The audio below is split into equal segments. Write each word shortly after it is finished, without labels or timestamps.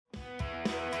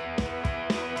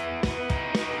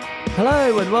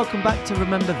Hello and welcome back to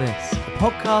Remember This, a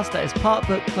podcast that is part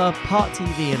book club, part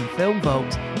TV and film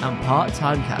vault, and part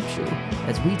time capsule,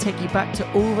 as we take you back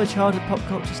to all the childhood pop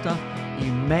culture stuff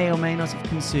you may or may not have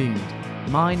consumed.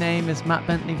 My name is Matt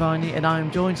Bentley-Viney and I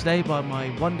am joined today by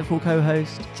my wonderful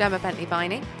co-host, Gemma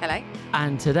Bentley-Viney. Hello.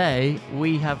 And today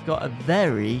we have got a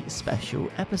very special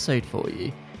episode for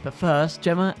you. But first,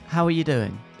 Gemma, how are you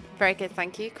doing? Very good,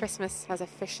 thank you. Christmas has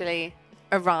officially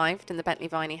arrived in the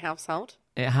Bentley-Viney household.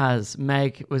 It has.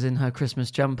 Meg was in her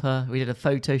Christmas jumper. We did a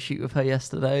photo shoot with her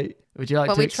yesterday. Would you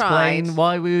like to explain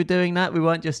why we were doing that? We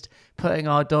weren't just putting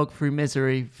our dog through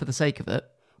misery for the sake of it.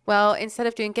 Well, instead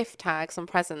of doing gift tags on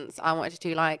presents, I wanted to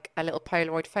do like a little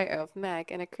Polaroid photo of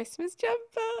Meg in a Christmas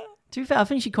jumper. To be fair, I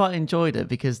think she quite enjoyed it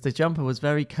because the jumper was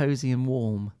very cozy and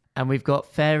warm. And we've got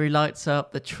fairy lights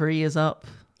up. The tree is up.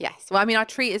 Yes. Well, I mean, our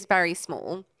tree is very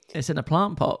small. It's in a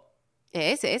plant pot.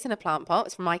 It is in a plant pot.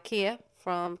 It's from IKEA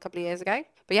from a couple of years ago.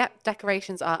 But yeah,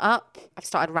 decorations are up. I've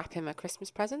started wrapping my Christmas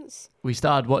presents. We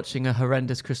started watching a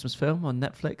horrendous Christmas film on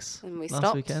Netflix And we last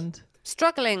stopped. weekend.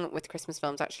 Struggling with Christmas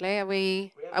films, actually.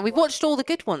 We've watched all the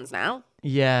good ones now.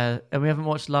 Yeah, and we haven't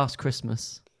watched Last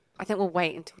Christmas. I think we'll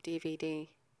wait until DVD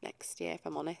next year, if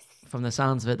I'm honest. From the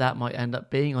sounds of it, that might end up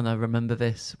being on a Remember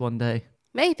This one day.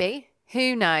 Maybe.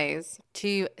 Who knows?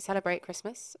 To celebrate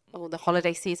Christmas, or the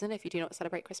holiday season if you do not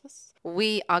celebrate Christmas,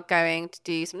 we are going to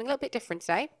do something a little bit different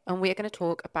today. And we are going to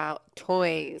talk about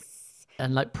toys.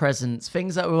 And like presents,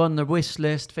 things that were on the wish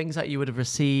list, things that you would have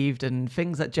received, and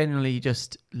things that generally you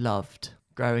just loved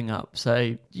growing up.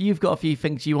 So you've got a few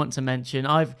things you want to mention.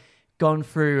 I've gone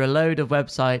through a load of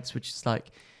websites, which is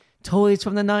like toys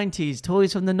from the 90s,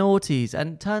 toys from the noughties.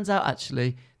 And it turns out,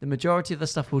 actually, the majority of the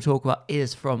stuff we'll talk about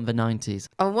is from the 90s.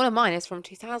 Oh, one of mine is from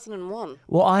 2001.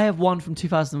 Well, I have one from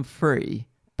 2003,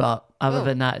 but other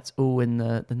than that, it's all in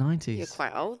the 90s. You're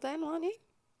quite old then, aren't you?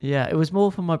 Yeah, it was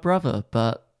more for my brother,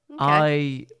 but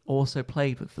I also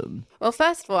played with them. Well,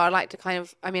 first of all, I'd like to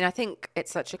I think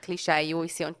it's such a cliche. You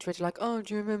always see it on Twitter like, oh,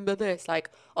 do you remember this?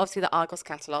 Like, obviously the Argos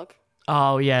catalogue.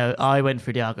 Oh, yeah, I went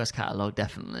through the Argos catalogue,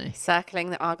 definitely. Circling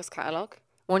the Argos catalogue.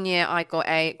 One year I got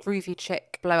a Groovy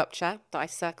Chick blow-up chair that I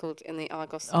circled in the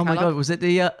Argos catalogue. Oh my God, was it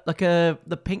the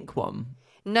the pink one?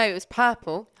 No, it was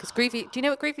purple. Because Groovy... Do you know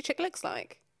what Groovy Chick looks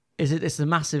like? It's a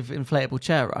massive inflatable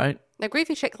chair, right? No,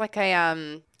 Groovy Chick's like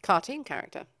a cartoon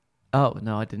character. Oh,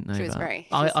 no, I didn't know She was that.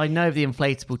 I know the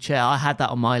inflatable chair. I had that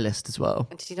on my list as well.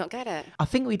 And did you not get it? I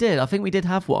think we did. I think we did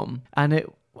have one. And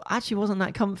it actually wasn't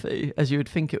that comfy as you would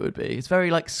think it would be. It's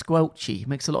very like squelchy. It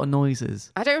makes a lot of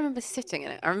noises. I don't remember sitting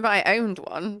in it. I remember I owned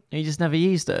one. You just never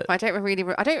used it. Maybe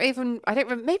I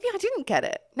didn't get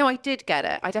it. No, I did get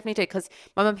it. I definitely did because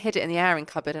my mum hid it in the airing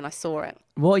cupboard and I saw it.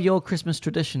 What are your Christmas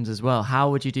traditions as well?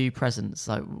 How would you do presents?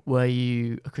 Like, were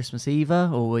you a Christmas Ever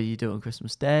or were you doing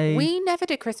Christmas Day? We never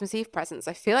did Christmas Eve presents.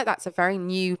 I feel like that's a very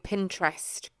new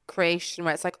Pinterest creation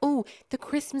where it's like, oh, the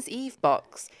Christmas Eve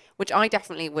box, which I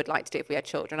definitely would like to do if we had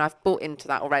children. I've bought into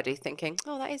that already thinking,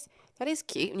 oh, that is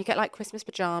cute. And you get like Christmas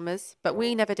pajamas, but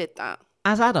we never did that.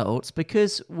 As adults,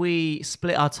 because we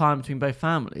split our time between both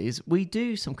families, we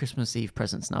do some Christmas Eve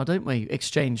presents now, don't we?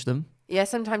 Exchange them. Yeah,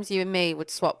 sometimes you and me would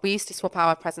swap. We used to swap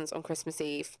our presents on Christmas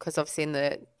Eve because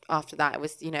obviously after that it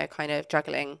was, kind of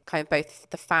juggling kind of both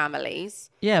the families.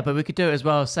 Yeah, but we could do it as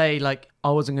well. Say, like,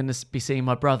 I wasn't going to be seeing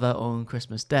my brother on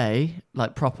Christmas Day,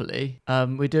 like, properly.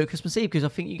 We do it Christmas Eve because I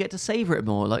think you get to savour it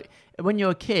more. Like, when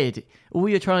you're a kid, all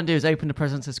you're trying to do is open the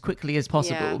presents as quickly as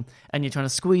possible. And you're trying to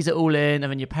squeeze it all in.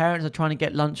 And then your parents are trying to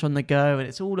get lunch on the go. And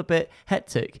it's all a bit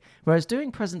hectic. Whereas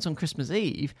doing presents on Christmas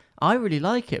Eve, I really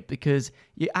like it because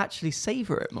you actually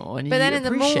savour it more. And but then in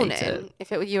the morning,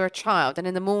 if you were a child, then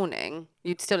in the morning,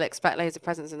 you'd still expect loads of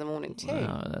presents in the morning too.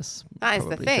 Oh, that is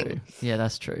the thing. True. Yeah,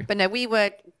 that's true. But no, we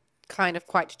were kind of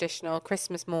quite traditional.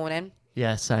 Christmas morning.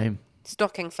 Yeah, same.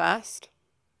 Stocking first.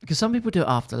 Because some people do it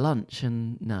after lunch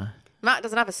and no. Matt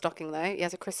doesn't have a stocking though. He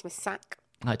has a Christmas sack.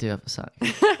 I do have a sack.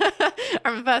 I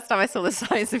remember the first time I saw the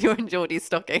size of your and Geordie's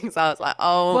stockings, I was like,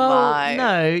 oh Well, my.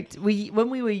 no, when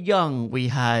we were young, we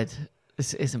had...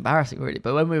 It's embarrassing, really,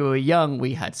 but when we were young,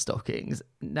 we had stockings.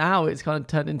 Now it's kind of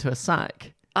turned into a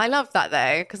sack. I love that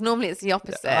though, because normally it's the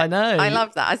opposite. I know. I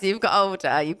love that. As you've got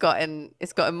older,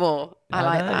 it's gotten more. I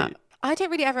like that. I don't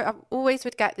really ever. I always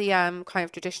would get the kind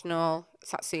of traditional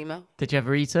satsuma. Did you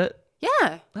ever eat it?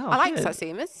 Yeah, Oh, I like good.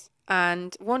 satsumas.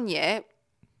 And one year,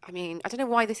 I don't know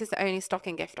why this is the only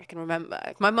stocking gift I can remember.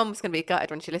 My mum was going to be gutted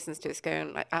when she listens to this,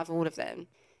 going like, out of all of them,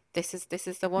 this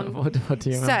is the one. What do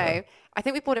you remember? So I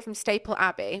think we bought it from Staple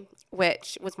Abbey,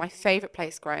 which was my favourite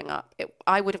place growing up.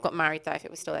 I would have got married there if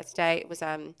it was still there today. It was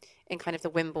in kind of the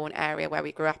Wimborne area where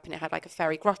we grew up, and it had like a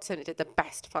fairy grotto, and it did the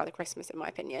best Father Christmas in my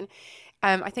opinion.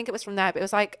 I think it was from there, but it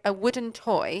was like a wooden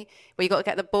toy where you got to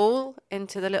get the ball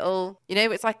into the little,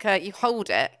 it's like you hold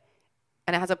it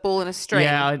and it has a ball and a string.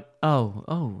 Yeah.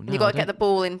 No. You got to get the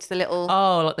ball into the little.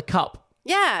 Oh, like the cup.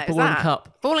 Yeah, Ball and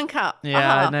cup. Ball and cup.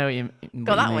 Yeah, I know what you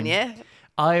Got that mean. one, yeah.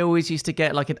 I always used to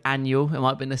get like an annual. It might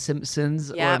have been The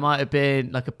Simpsons, or Yeah. it might have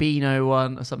been like a Beano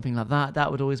one or something like that. That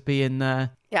would always be in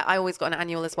there. Yeah, I always got an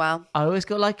annual as well. I always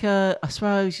got I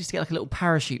swear I always used to get like a little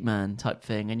parachute man type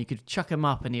thing, and you could chuck him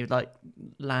up and he would like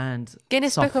land.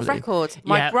 Guinness Book of softly. Records.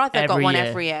 My Yeah, brother got one year.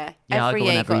 every year. Yeah, I got one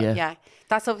every year. Yeah.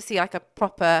 That's obviously like a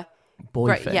proper Boy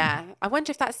great, thing. yeah. I wonder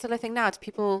if that's still a thing now. Do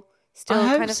people still I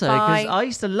hope kind of so, buy? because I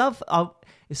used to love.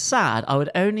 It's sad. I would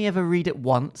only ever read it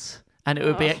once, and it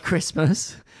would be at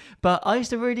Christmas. But I used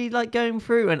to really like going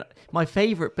through, and my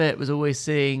favourite bit was always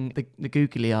seeing the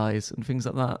googly eyes and things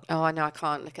like that. Oh, I know. I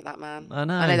can't look at that, man. I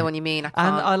know. I know the one you mean. I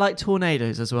can't. And I like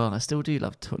tornadoes as well, and I still do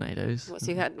love tornadoes. What's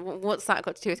that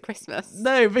got to do with Christmas?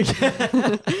 No, because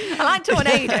I like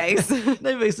tornadoes.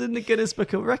 no, because in the Guinness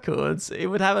Book of Records, it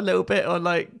would have a little bit on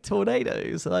like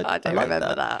tornadoes. I don't like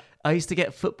remember that. I used to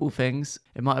get football things.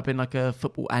 It might have been like a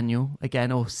football annual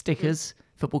again, or stickers,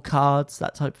 football cards,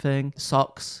 that type of thing.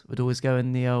 Socks would always go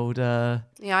in the old. Yeah,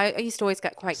 I used to always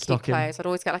get quite Stocking. cute clothes. I'd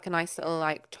always get like a nice little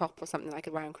like top or something that I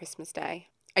could wear on Christmas Day.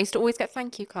 I used to always get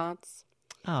thank you cards.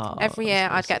 Oh, Every year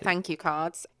that's I'd get nice. thank you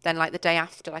cards. Then like the day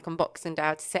after, like on Boxing Day,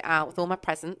 I'd sit out with all my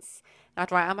presents. And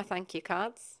I'd write out my thank you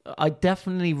cards. I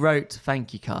definitely wrote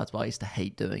thank you cards, but I used to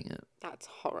hate doing it. That's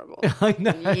horrible. I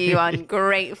know. You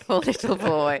ungrateful little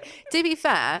boy. To be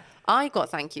fair, I got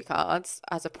thank you cards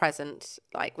as a present,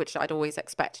 like which I'd always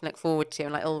expect and look forward to,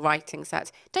 and like little writing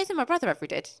sets. Don't think my brother ever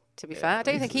did. To be fair, I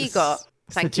don't think he got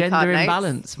It's the thank you card gender notes.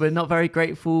 imbalance. We're not very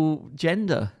grateful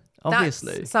gender,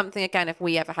 obviously. That's something, again, if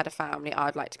we ever had a family,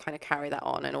 I'd like to kind of carry that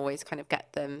on and always kind of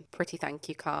get them pretty thank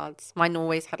you cards. Mine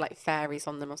always had like fairies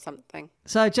on them or something.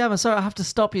 So, Gemma, sorry, I have to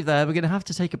stop you there. We're going to have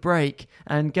to take a break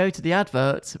and go to the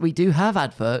adverts. We do have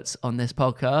adverts on this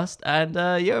podcast,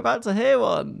 and you're about to hear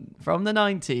one from the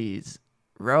 90s.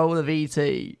 Roll the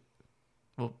VT.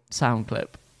 Well, sound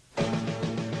clip.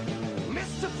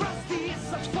 Mr. Frosty is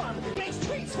such fun, makes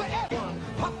treats for everyone.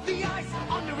 Pop the ice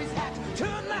under his hat,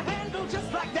 turn the handle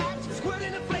just like that. Squirt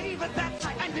in a flavor that's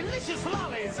tight and delicious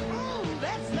lollies. Mmm,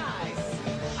 that's nice.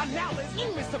 And now there's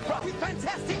new Mr. Frosty,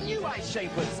 fantastic new ice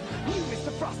shapers. New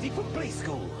Mr. Frosty from Play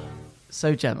School.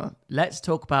 So, Gemma, let's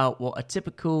talk about what a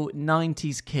typical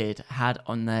 90s kid had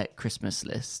on their Christmas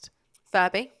list.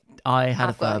 Furby. I had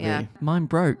I've a got, Furby. yeah. Mine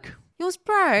broke. Yours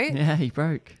broke? Yeah, he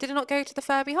broke. Did it not go to the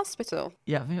Furby hospital?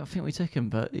 Yeah, I think we took him,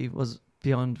 but he was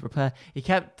beyond repair. He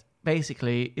kept,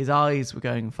 basically, his eyes were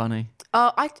going funny.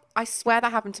 Oh, I swear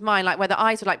that happened to mine, like where the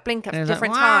eyes would like blink at And it was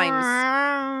different like,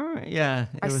 times. Yeah,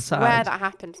 it I was swear sad. that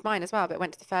happened to mine as well, but it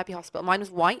went to the Furby hospital. Mine was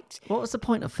white. What was the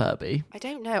point of Furby? I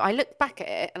don't know. I looked back at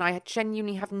it and I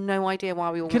genuinely have no idea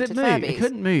why we all Could it wanted move? Furbies. It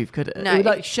couldn't move, could it? No, it would it-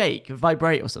 like shake,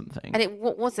 vibrate or something. And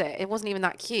what was it? It wasn't even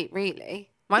that cute, really.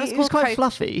 Mine was It was called quite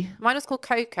fluffy. Mine was called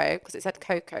Coco because it said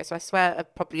Coco. So I swear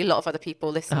probably a lot of other people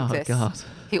listening Oh, to this God.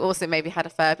 who also maybe had a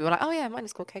Furby were like, oh yeah, mine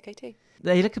is called Coco too.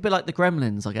 They look a bit like the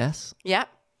Gremlins, I guess. Yeah.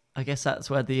 I guess that's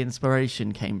where the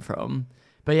inspiration came from.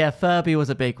 But yeah, Furby was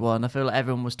a big one. I feel like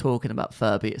everyone was talking about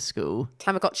Furby at school.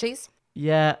 Tamagotchis.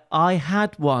 Yeah, I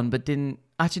had one, but didn't.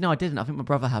 Actually, no, I didn't. I think my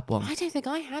brother had one. I don't think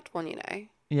I had one, you know.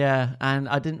 Yeah, and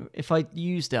I didn't. If I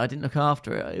used it, I didn't look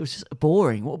after it. It was just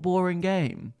boring. What a boring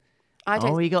game. I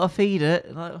don't. Oh, you got to feed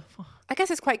it. Like, I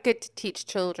guess it's quite good to teach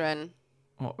children.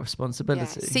 what Yeah.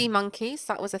 responsibility? Sea monkeys.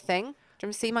 That was a thing. Do you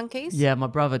remember sea monkeys? Yeah, my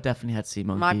brother definitely had sea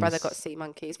monkeys. My brother got sea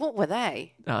monkeys. What were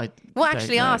they? I What don't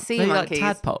actually know. are sea They monkeys?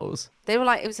 Like tadpoles. They were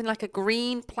like, it was in like a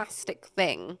green plastic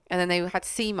thing, and then they had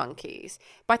sea monkeys.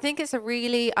 But I think it's a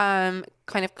really kind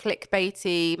of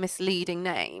clickbaity, misleading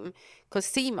name because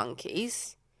sea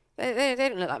monkeys, they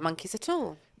don't look like monkeys at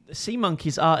all. Sea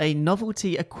monkeys are a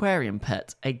novelty aquarium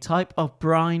pet, a type of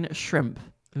brine shrimp.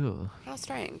 Ooh. How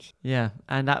strange. Yeah,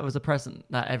 and that was a present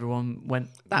that everyone went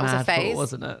That was a mad for, phase?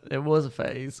 wasn't it? It was a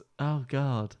phase. Oh,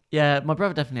 God. Yeah, my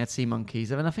brother definitely had sea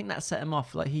monkeys, and I think that set him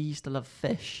off. Like, he used to love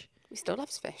fish. He still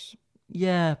loves fish.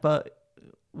 Yeah, but,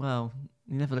 well,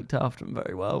 he never looked after them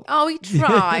very well. Oh, he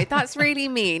tried. That's really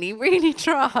mean. He really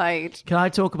tried. Can I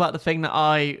talk about the thing that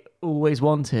I always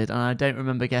wanted and I don't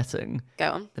remember getting? Go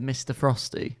on. The Mr.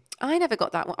 Frosty. I never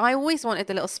got that one. I always wanted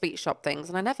the little sweet shop things,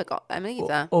 and I never got them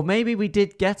either. Or maybe we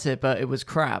did get it, but it was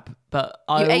crap. But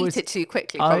You I ate always, it too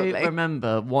quickly, probably. I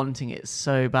remember wanting it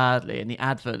so badly, and the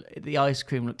advert, the ice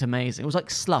cream looked amazing. It was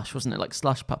like slush, wasn't it? Like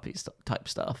slush puppy type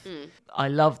stuff. I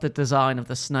loved the design of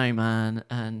the snowman,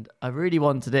 and I really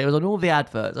wanted it. It was on all the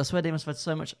adverts. I swear they must have had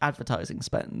so much advertising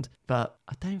spend, but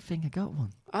I don't think I got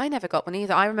one. I never got one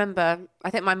either. I remember, I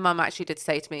think my mum actually did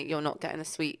say to me, "You're not getting the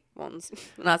sweet ones."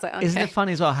 And I was like, okay. Isn't it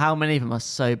funny as well how many of them are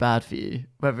so bad for you,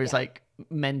 whether it's like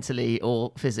mentally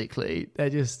or physically? They're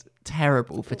just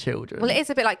terrible for children. Well, it is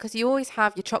a bit like, because you always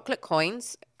have your chocolate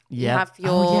coins. You Yeah. have your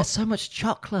Oh, yeah, so much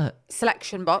chocolate.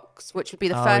 selection box, which would be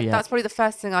the Oh, first. yeah. That's probably the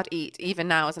first thing I'd eat, even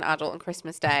now as an adult on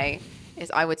Christmas Day,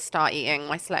 is I would start eating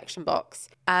my selection box.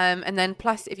 And then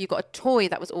plus, if you got a toy,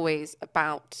 that was always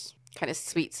about kind of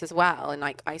sweets as well, and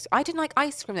like ice. I didn't like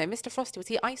ice cream though. Mr. Frosty, was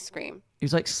he ice cream? It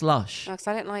was like slush. Because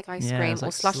I don't like ice Yeah, it cream was or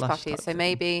like slush slush puppies, type so thing.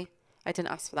 maybe I didn't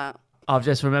ask for that. I've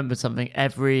just remembered something.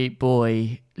 Every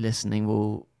boy listening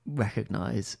will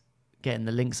recognise getting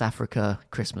the Lynx Africa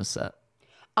Christmas set.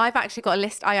 I've actually got a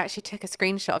list. I actually took a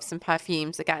screenshot of some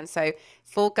perfumes again. So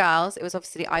for girls, it was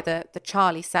obviously either the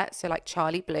Charlie set, so like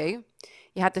Charlie Blue.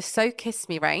 You had the So Kiss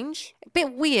Me range. A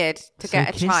bit weird to So get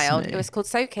a Kiss child. Me? It was called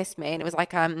So Kiss Me, and it was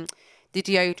like the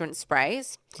deodorant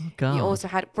sprays. Oh, God. You also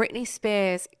had Britney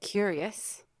Spears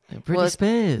Curious. Britney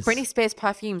Spears. Britney Spears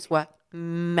perfumes were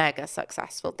mega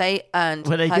successful. They earned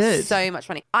Were they her good? so much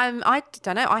money. I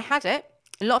don't know. I had it.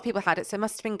 A lot of people had it, so it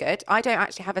must have been good. I don't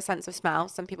actually have a sense of smell.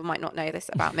 Some people might not know this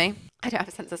about me. I don't have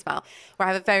a sense of smell. Where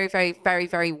I have a very, very, very,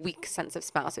 very weak sense of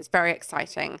smell. So it's very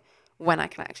exciting when I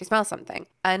can actually smell something.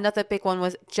 Another big one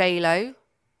was J-Lo,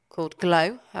 called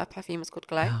Glow. Her perfume was called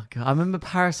Glow. Oh, God. I remember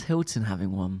Paris Hilton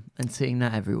having one and seeing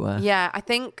that everywhere. Yeah, I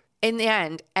think in the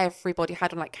end, everybody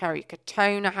had one. Like Carrie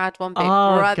Katona had one. Big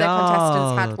Oh, Brother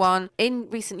contestants God. had one. In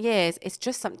recent years, it's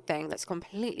just something that's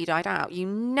completely died out. You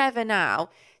never now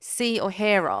see or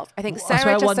hear of. I think I Sarah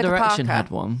swear One Jessica Direction Parker. had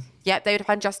one. Yep, they would have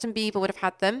had. Justin Bieber would have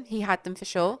had them. He had them for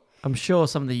sure. I'm sure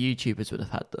some of the YouTubers would have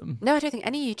had them. No, I don't think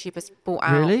any YouTubers bought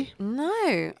out. Really?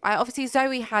 No. Obviously,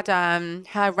 Zoe had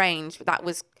her range, but that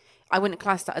was, I wouldn't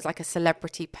class that as like a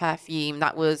celebrity perfume.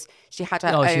 That was, she had her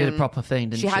own. Oh, she did a proper thing,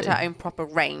 didn't she? She had her own proper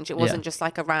range. It wasn't Yeah. just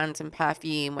like a random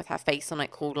perfume with her face on it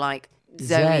called like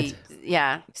Zoe. Zed.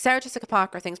 Yeah. Sarah Jessica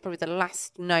Parker, I think, is probably the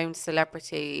last known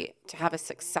celebrity to have a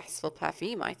successful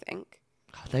perfume, I think.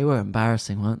 They were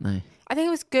embarrassing, weren't they? I think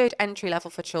it was good entry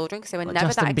level for children because they were Like never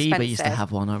Justin that Bieber expensive. used to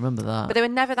have one. I remember that. But they were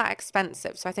never that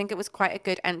expensive. So I think it was quite a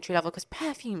good entry level because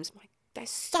perfumes, they're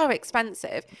so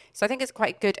expensive. So I think it's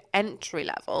quite good entry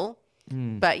level.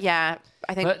 But yeah,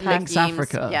 I think But perfumes, Lynx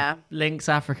Africa. yeah. Lynx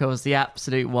Africa was the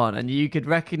absolute one. And you could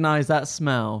recognise that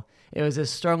smell. It was as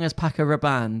strong as Paco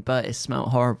Rabanne, but it smelled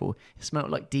horrible. It smelled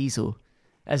like diesel.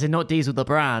 As in not diesel the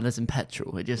brand, as in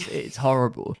petrol. It's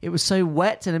horrible. It was so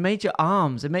wet and it made your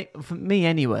arms, for me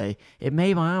anyway, it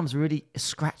made my arms really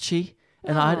scratchy.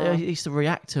 And I used to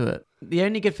react to it. The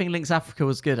only good thing Lynx Africa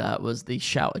was good at was the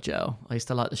shower gel. I used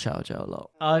to like the shower gel a lot.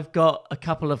 I've got a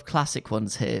couple of classic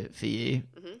ones here for you.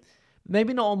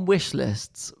 Maybe not on wish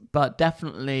lists, but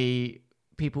definitely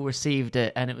people received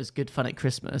it and it was good fun at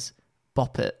Christmas.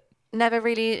 Bop It. Never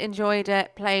really enjoyed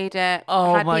it, played it.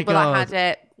 Oh had my people God. that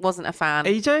had it, wasn't a fan. Are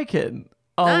you joking?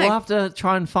 Oh, No. we'll have to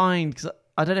try and find, because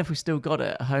I don't know if we still got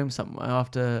it at home somewhere. I'll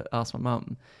have to ask my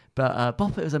mum. But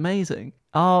Bop It was amazing.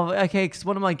 Oh, okay, because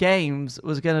one of my games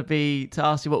was going to be to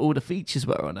ask you what all the features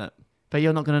were on it. But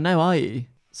you're not going to know, are you?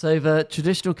 So the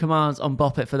traditional commands on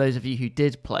Bop It, for those of you who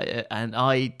did play it, and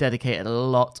I dedicated a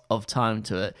lot of time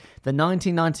to it, the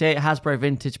 1998 Hasbro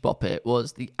Vintage Bop It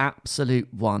was the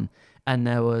absolute one. And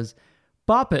there was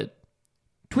Bop It,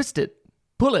 Twist It,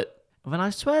 Pull It. And then I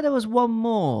swear there was one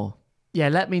more. Yeah,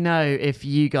 let me know if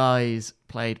you guys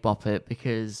played Bop It,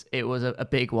 because it was a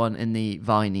big one in the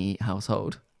Viney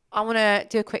household. I want to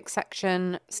do a quick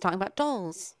section starting about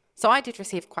dolls. So I did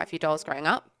receive quite a few dolls growing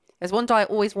up. There's one doll I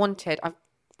always wanted.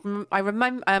 I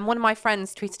remember one of my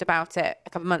friends tweeted about it a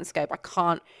couple of months ago, but I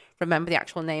can't remember the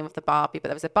actual name of the Barbie. But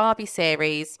there was a Barbie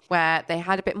series where they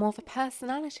had a bit more of a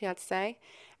personality, I'd say.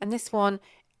 And this one,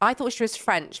 I thought she was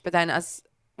French, but then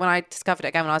when I discovered it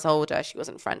again when I was older, she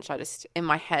wasn't French. I just, in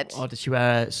my head, Or did she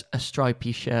wear a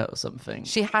stripy shirt or something?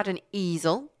 she had an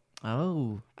easel.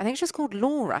 Oh. I think she was called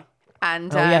Laura.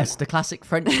 And Oh, yes, the classic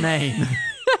French name.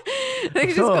 I think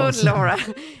Of she was called course. Laura.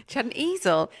 She had an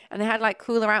easel and they had like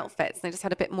cooler outfits and they just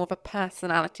had a bit more of a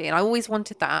personality. And I always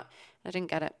wanted that. I didn't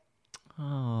get it.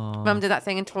 Oh. Mum did that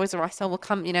thing in Toys R Us. Oh, we'll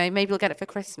come, maybe we'll get it for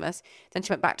Christmas. Then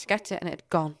she went back to get it and it had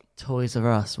gone. Toys R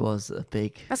Us was a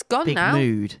big, That's gone big now.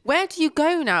 mood. Where do you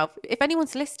go now? If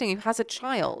anyone's listening who has a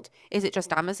child, is it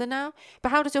just Amazon now? But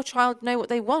how does your child know what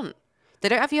they want? They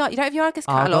don't have you don't have your Argos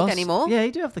catalogue Argos. anymore. Yeah,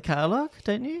 you do have the catalogue,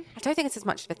 don't you? I don't think it's as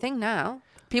much of a thing now.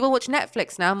 People watch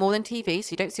Netflix now more than TV,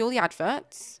 so you don't see all the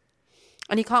adverts.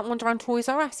 And you can't wander around Toys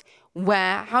R Us.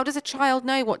 How does a child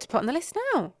know what to put on the list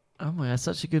now? Oh my, that's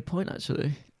such a good point,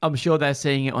 actually. I'm sure they're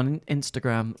seeing it on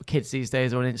Instagram. Kids these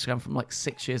days are on Instagram from like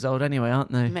 6 years old anyway,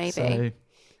 aren't they? Maybe. So...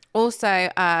 Also,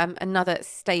 another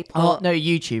staple. Oh, no,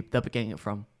 YouTube they'll be getting it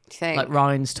from. Do you think? Like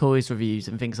Ryan's Toys reviews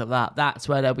and things like that. That's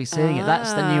where they'll be seeing it.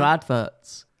 That's the new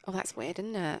adverts. Oh, that's weird,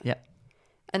 isn't it? Yeah.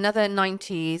 Another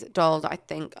 90s doll that I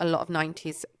think a lot of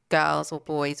 90s girls or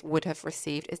boys would have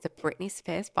received is the Britney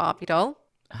Spears Barbie doll.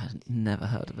 I've never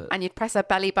heard of it. And you'd press her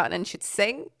belly button and she'd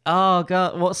sing. Oh,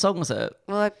 God. What song was it?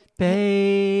 Well,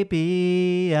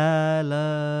 Baby, I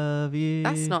love you.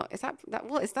 that's not. Is that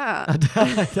what is that?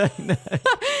 I don't know.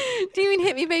 Do you mean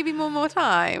Hit Me Baby One More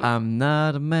Time? I'm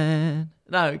not a man.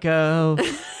 No, girl.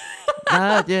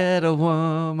 Not yet a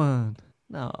woman.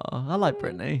 No, I like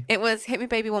Britney. It was Hit Me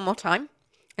Baby One More Time.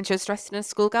 And she was dressed in a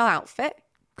schoolgirl outfit.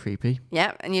 Creepy.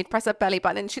 Yeah. And you'd press her belly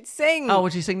button and she'd sing. Oh,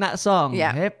 would you sing that song?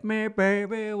 Yeah. Hit me,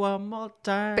 baby, one more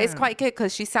time. But it's quite good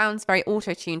because she sounds very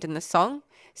auto-tuned in the song.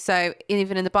 So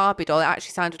even in the Barbie doll, it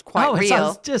actually sounded quite It real.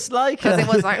 sounds just like her. Because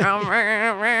it was like,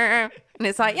 and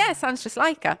it's like, yeah, it sounds just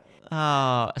like her.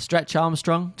 Ah, Stretch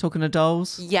Armstrong, talking of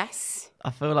dolls. Yes. I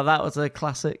feel like that was a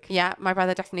classic. Yeah, my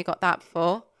brother definitely got that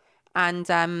before. And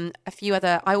a few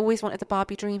other, I always wanted the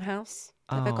Barbie dream house.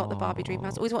 Never got the Barbie dream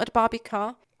house. Always wanted a Barbie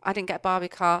car. I didn't get a Barbie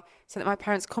car, so that my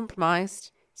parents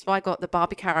compromised. So I got the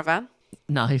Barbie caravan.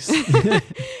 Nice.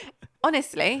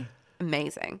 Honestly,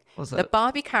 amazing. What's The that?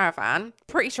 Barbie caravan,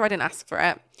 pretty sure I didn't ask for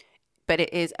it, but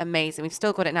it is amazing. We've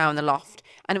still got it now in the loft.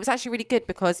 And it was actually really good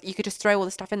because you could just throw all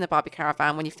the stuff in the Barbie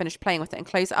caravan when you finish playing with it and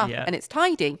close it up. Yeah. And it's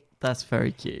tidy. That's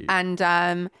very cute. And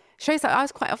shows that I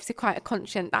was obviously quite a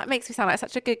conscious. That makes me sound like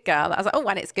such a good girl. I was like, oh,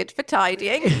 and it's good for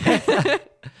tidying.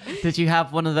 Did you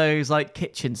have one of those like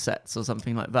kitchen sets or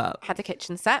something like that? Had a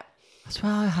kitchen set. I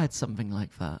swear I had something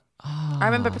like that. Oh. I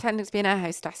remember pretending to be an air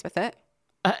hostess with it.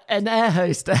 An air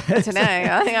hostess. I don't know.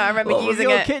 I think I remember What was using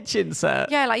your it. kitchen set?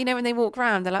 Yeah, like, you know, when they walk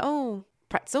around, they're like, oh,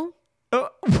 pretzel. Oh,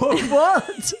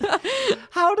 what?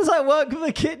 How does that work with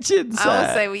a kitchen set?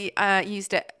 Also, we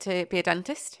used it to be a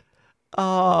dentist.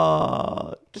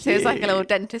 Oh, So it was like a little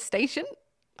dentist station.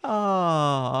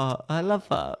 Oh, I love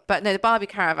that. But no, the Barbie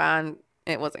caravan,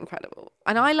 it was incredible.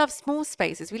 And I love small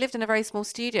spaces. We lived in a very small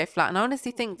studio flat, and I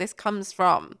honestly think this comes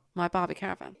from my Barbie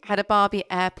caravan. I had a Barbie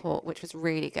airport, which was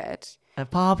really good. A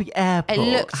Barbie airport. It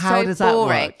looks How so does that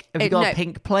boring. work? Have you got a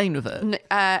pink plane with it?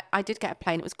 I did get a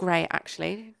plane. It was great,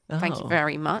 actually. Thank you Oh.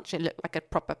 very much. It looked like a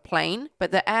proper plane.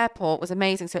 But the airport was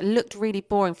amazing. So it looked really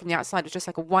boring from the outside. It was just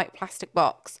like a white plastic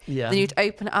box. Yeah. Then you'd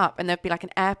open it up and there'd be like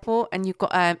an airport and you've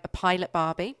got a pilot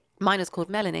Barbie. Mine was called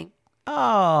Melanie.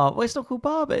 Oh, well, it's not called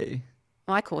Barbie.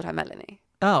 I called her Melanie.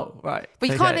 Oh, right. But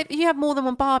you Okay. can't, if you have more than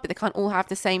one Barbie, they can't all have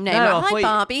the same name. No, I Like, thought hi, you-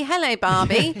 Barbie. Hello,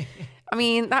 Barbie. I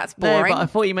mean, that's No, boring. but I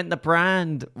thought you meant the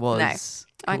brand was.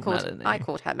 I Melanie.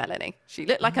 called her Melanie. She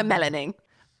looked like a Melanie.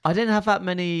 I didn't have that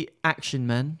many action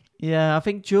men. Yeah, I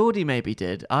think Geordie maybe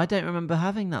did. I don't remember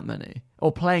having that many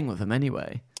or playing with them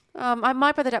anyway.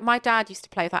 My dad used to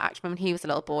play with that action when he was a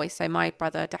little boy, so my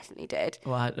brother definitely did.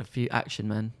 Well, I had a few action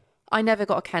men. I never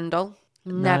got a Ken doll.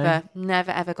 Never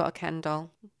ever got a Ken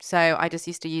doll. So I just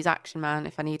used to use Action Man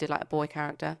if I needed like a boy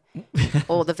character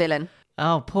or the villain.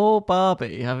 Oh, poor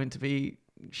Barbie having to be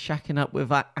shacking up with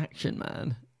that action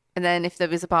man. And then if there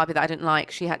was a Barbie that I didn't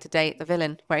like, she had to date the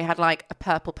villain where he had like a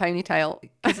purple ponytail.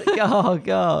 Oh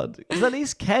God! Because at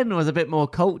least Ken was a bit more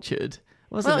cultured,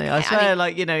 wasn't Well, he? I Ken- swear,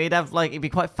 like he'd have he'd be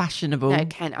quite fashionable. No,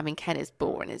 Ken is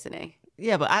boring, isn't he?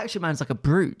 Yeah, but Action Man's like a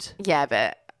brute. Yeah,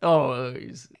 but Oh,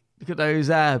 look at those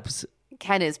abs.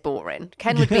 Ken is boring.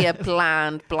 Ken would be a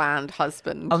bland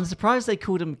husband. I'm surprised they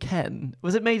called him Ken.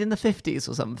 Was it made in the 50s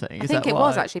or something? I think it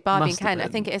was actually Barbie and Must have Ken. I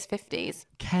been. think it is 50s.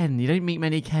 Ken. You don't meet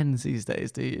many Kens these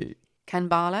days, do you? Ken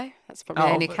Barlow. That's probably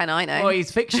the only but- Ken I know. Oh,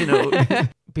 he's fictional.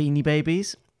 Beanie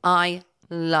Babies. I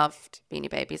loved Beanie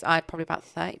Babies. I had probably about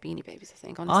 30 Beanie Babies, I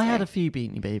think, honestly. I had a few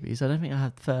Beanie Babies. I don't think I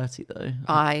had 30 though.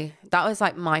 That was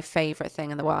like my favourite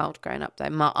thing in the world growing up though.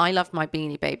 I loved my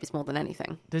Beanie Babies more than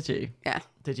anything. Did you? Yeah.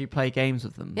 Did you play games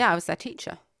with them? Yeah, I was their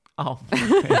teacher. Oh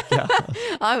my God.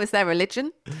 I was their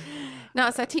religion. No, I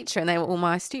was their teacher and they were all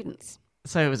my students.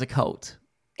 So it was a cult.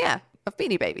 Yeah, of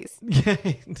Beanie Babies.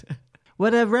 Were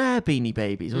there rare Beanie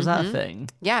Babies? Was that a thing?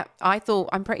 Yeah,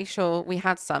 I'm pretty sure we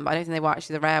had some, but I don't think they were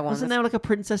actually the rare ones. Wasn't there like a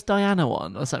Princess Diana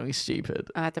one or something stupid?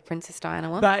 I had the Princess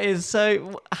Diana one. That is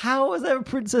so. How was there a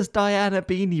Princess Diana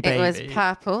Beanie Baby? It was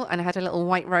purple and it had a little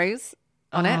white rose.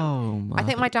 on it. Oh, my. I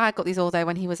think my dad got these all though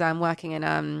when he was working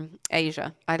in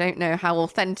Asia. I don't know how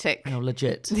authentic Oh,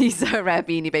 legit. these are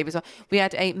Beanie Babies are. We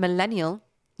had a Millennium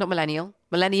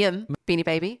Beanie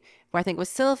Baby, where I think it was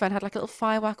silver and had like a little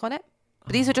firework on it.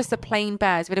 But these were just the plain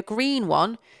bears. We had a green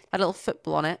one, had a little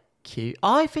football on it. Cute.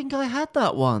 I think I had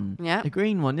that one. Yeah. The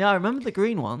green one. Yeah, I remember the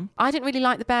green one. I didn't really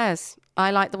like the bears.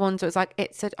 I liked the ones that was like,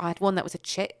 I had one that was a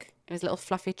chick. It was a little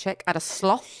fluffy chick. I had a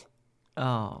sloth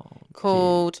Oh.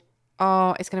 called,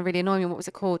 oh, it's going to really annoy me. What was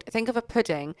it called? Think of a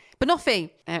pudding.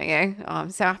 Banoffee. There we go. Oh, I'm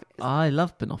so happy. I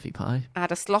love banoffee pie. I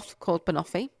had a sloth called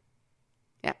Banoffee.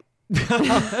 Yeah.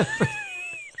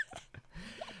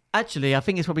 Actually, I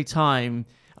think it's probably time.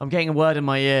 I'm getting a word in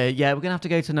my ear. Yeah, we're going to have to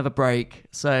go to another break.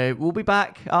 So we'll be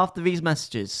back after these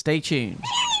messages. Stay tuned.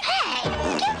 Hey,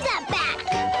 give that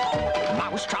back.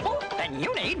 Mouse trouble? Then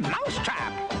you need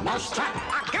Mousetrap. Mousetrap,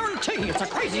 I guarantee it's the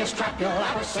craziest trap you'll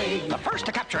ever see. The first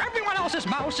to capture everyone else's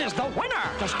mouse is the winner.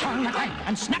 Just turn the crank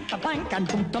and snap the blank and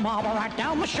boot the marble right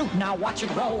down the chute. Now watch it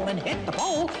roll and hit the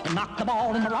pole and knock the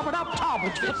ball in the rubber duck tub,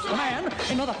 which fits the man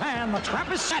into the pan. The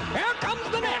trap is set. Here comes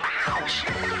the net. Ouch!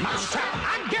 Mousetrap,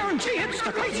 I guarantee it's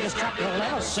the craziest trap you'll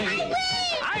ever see.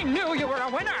 I knew you were a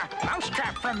winner.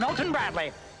 Mousetrap from Milton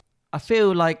Bradley. I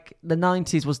feel like the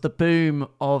 90s was the boom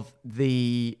of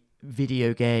the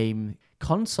video game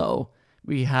console.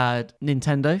 We had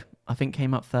Nintendo, I think,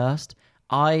 came up first.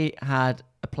 I had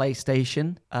a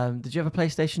PlayStation. Did you have a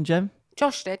PlayStation, Jem?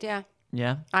 Josh did, yeah.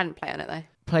 Yeah. I didn't play on it though.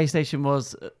 PlayStation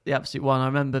was the absolute one. I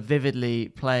remember vividly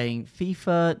playing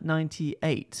FIFA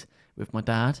 98 with my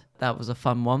dad. That was a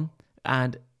fun one.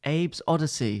 And Abe's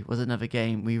Odyssey was another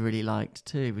game we really liked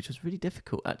too, which was really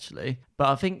difficult actually. But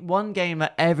I think one game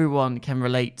that everyone can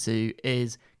relate to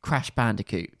is Crash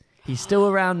Bandicoot. He's still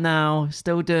around now,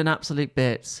 still doing absolute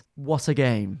bits. What a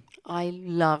game. I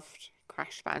loved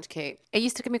Crash Bandicoot. It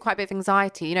used to give me quite a bit of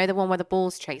anxiety. You know, the one where the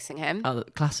ball's chasing him? Oh,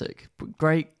 classic.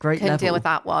 Great Couldn't level. deal with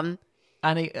that one.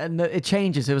 And it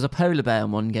changes. There was a polar bear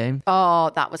in one game.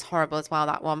 Oh, that was horrible as well,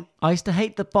 that one. I used to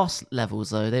hate the boss levels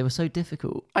though. They were so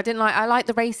difficult. I liked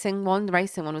the racing one. The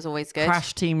racing one was always good.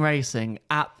 Crash Team Racing.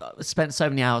 Spent so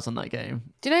many hours on that game.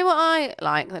 Do you know what I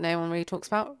like that no one really talks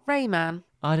about? Rayman.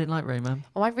 I didn't like Rayman.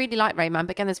 Oh, I really like Rayman.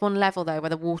 But again, there's one level though where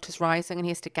the water's rising and he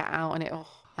has to get out and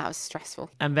that was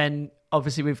stressful. And then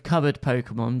obviously we've covered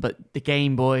Pokemon, but the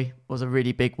Game Boy was a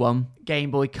really big one. Game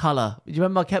Boy Color. Do you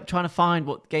remember I kept trying to find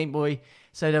what Game Boy...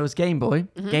 So there was Game Boy,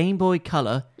 Game Boy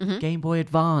Color, Game Boy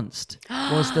Advanced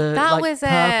was the That was it,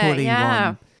 purpley yeah.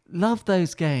 one. Love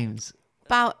those games.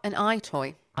 About an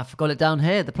iToy. I forgot it down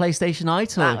here, the PlayStation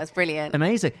iToy. That was brilliant.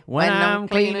 Amazing. When I'm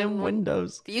cleaning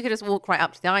windows. But you could just walk right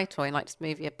up to the iToy and like just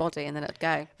move your body and then it'd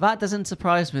go. That doesn't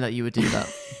surprise me that you would do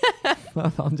that.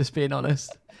 I'm just being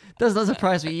honest. Does not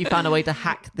surprise me you found a way to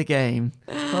hack the game.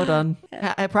 Well done.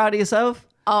 Proud of yourself?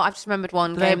 Oh, I've just remembered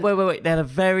one They, game. wait. They had a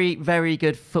very, very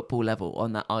good football level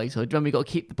on that iToy. Do you remember you got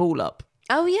to keep the ball up?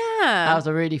 Oh, yeah. That was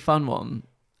a really fun one.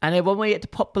 And then one where you had to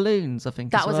pop balloons, I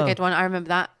think. That as was well. a good one. I remember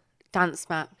that. Dance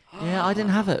Mat. Yeah, I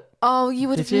didn't have it. Oh, you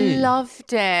would Did have you?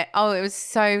 loved it. Oh, it was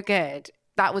so good.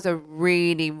 That was a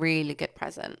really, really good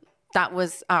present. That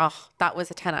was a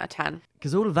 10 out of 10.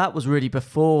 Because all of that was really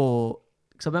before.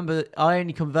 Because I remember I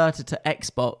only converted to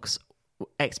Xbox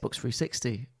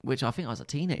 360, which I think I was a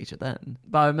teenager then.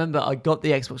 But I remember I got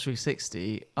the Xbox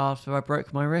 360 after I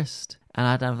broke my wrist. And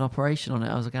I had to have an operation on it.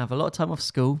 I was going to have a lot of time off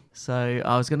school. So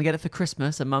I was going to get it for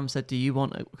Christmas. And Mum said, do you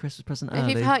want a Christmas present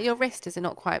early? If you've hurt your wrist, is it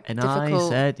not quite And difficult? I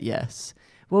said yes.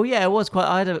 Well, yeah, it was quite.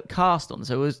 I had a cast on,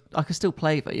 so it was. I could still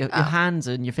play, but your hands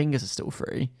and your fingers are still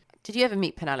free. Did you ever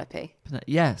meet Penelope?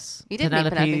 Yes, You did meet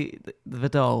Penelope. the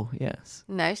doll. Yes,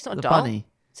 No, she's not a the doll. bunny.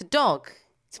 It's a dog.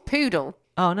 It's a poodle.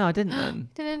 Oh no, I didn't then.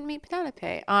 Didn't meet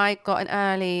Penelope. I got an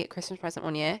early Christmas present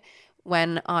one year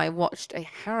when I watched a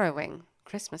harrowing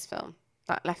Christmas film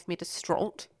that left me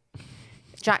distraught.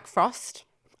 Jack Frost.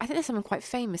 I think there's someone quite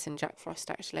famous in Jack Frost,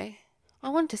 actually. I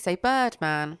want to say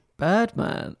Birdman.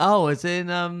 Birdman. Oh, it's in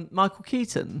Michael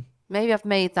Keaton. Maybe I've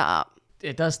made that up.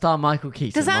 It does star Michael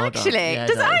Keaton. Does it well done. actually? Yeah, it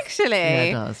Does it does. actually? Yeah,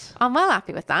 it does. I'm well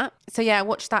happy with that. So yeah, I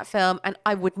watched that film and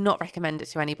I would not recommend it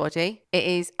to anybody. It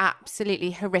is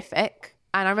absolutely horrific.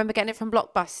 And I remember getting it from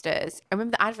Blockbusters. I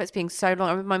remember the adverts being so long.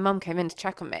 I remember my mum came in to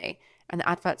check on me and the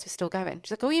adverts were still going.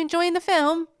 She's like, oh, are you enjoying the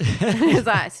film? I was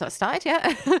like, it's not started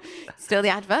yet. Still the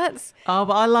adverts. Oh,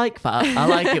 but I like that. I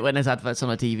like it when there's adverts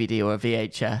on a DVD or a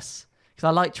VHS because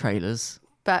I like trailers.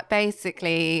 But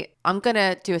basically, I'm going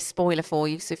to do a spoiler for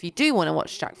you. So if you do want to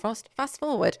watch Jack Frost, fast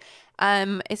forward.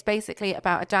 It's basically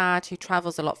about a dad who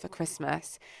travels a lot for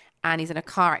Christmas and he's in a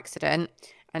car accident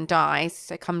and dies,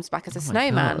 so comes back as a my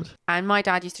snowman. God. And my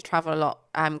dad used to travel a lot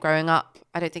growing up.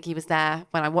 I don't think he was there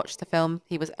when I watched the film.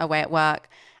 He was away at work,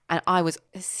 and I was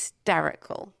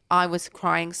hysterical. I was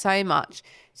crying so much.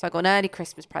 So I got an early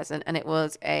Christmas present, and it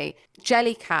was a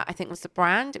Jellycat, I think was the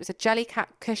brand. It was a Jellycat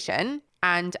cushion,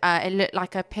 and it looked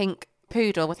like a pink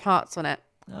poodle with hearts on it.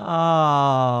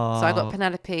 Oh. So I got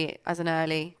Penelope as an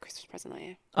early Christmas present that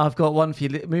year. I've got one for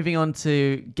you. Moving on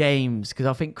to games, because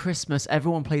I think Christmas,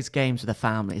 everyone plays games with their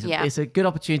families. Yeah. It's a good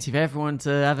opportunity for everyone to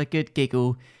have a good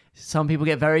giggle. Some people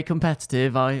get very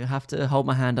competitive. I have to hold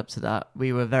my hand up to that.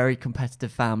 We were a very competitive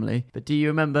family. But do you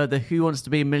remember the Who Wants to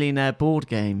Be a Millionaire board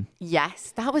game?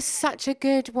 Yes, that was such a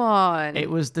good one. It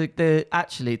was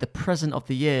actually the present of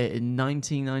the year in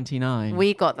 1999.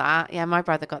 We got that. Yeah, my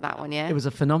brother got that one, yeah. It was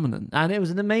a phenomenon, and it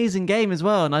was an amazing game as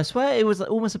well. And I swear it was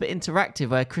almost a bit interactive,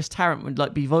 where Chris Tarrant would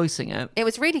like be voicing it. It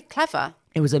was really clever.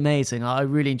 It was amazing. I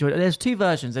really enjoyed it. There's two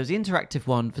versions. There was the interactive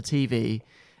one for TV,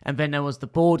 and then there was the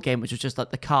board game, which was just like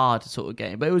the card sort of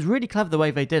game. But it was really clever the way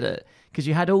they did it, because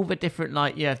you had all the different,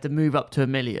 like, you have to move up to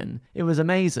 1 million. It was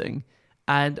amazing.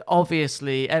 And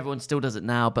obviously, everyone still does it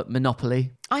now, but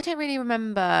Monopoly. I don't really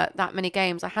remember that many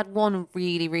games. I had one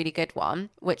really, really good one,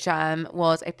 which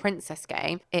was a princess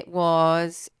game. It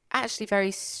was actually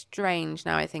very strange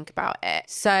now I think about it.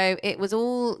 So it was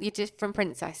all your different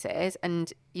princesses,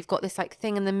 and you've got this like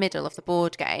thing in the middle of the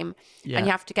board game, Yeah. and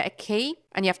you have to get a key,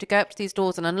 and you have to go up to these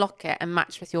doors and unlock it and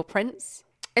match with your prince.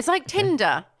 It's like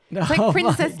Tinder. It's like Oh my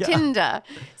Princess God. Tinder.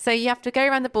 So you have to go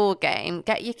around the board game,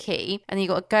 get your key, and you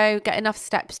got to go get enough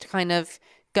steps to kind of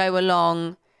go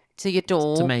along to your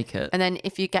door To make it. And then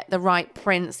if you get the right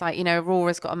prince, like, you know,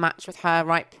 Aurora's got a match with her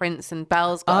right prince, and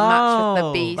Belle's got a match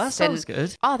with the beast. That sounds and,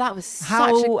 good. Oh, that was such a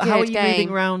How good are you game. moving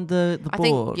around the I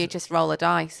board? think you just roll a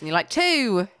dice and you're like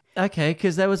 2. Okay,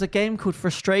 because there was a game called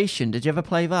Frustration. Did you ever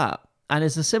play that? And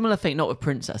it's a similar thing, not with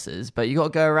princesses, but you got to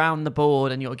go around the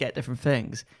board and you got to get different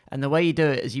things. And the way you do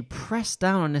it is you press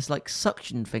down on this like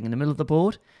suction thing in the middle of the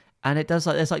board, and it does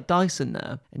like there's like dice in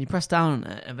there, and you press down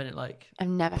on it, and then it like I've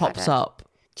never pops had it. up.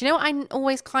 Do you know what I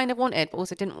always kind of wanted, but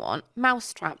also didn't want?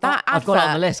 Mousetrap. That advert. I've got it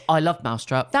on the list. I love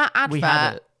Mousetrap. That advert We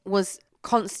had it. was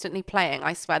constantly playing.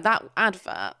 I swear that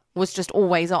advert was just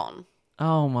always on.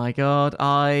 Oh my god,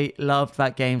 I loved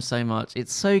that game so much.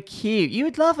 It's so cute. You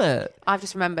would love it. I've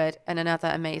just remembered another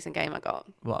amazing game I got.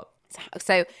 What?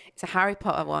 So it's a Harry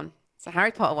Potter one. It's a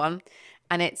Harry Potter one,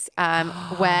 and it's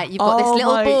where you've got this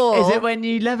little ball. Is it when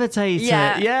you levitate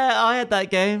Yeah. it? Yeah, I had that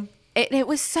game. It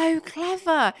was so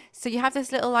clever. So you have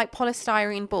this little like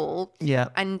polystyrene ball. Yeah.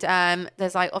 And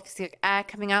there's like obviously like, air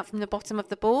coming out from the bottom of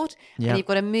the board. Yeah. And you've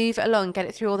got to move it along, get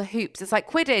it through all the hoops. It's like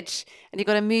Quidditch. And you've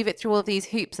got to move it through all these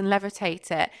hoops and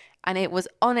levitate it. And it was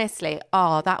honestly,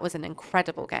 that was an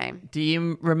incredible game. Do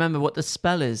you remember what the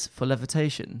spell is for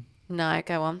levitation? No,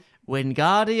 go on.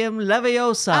 Wingardium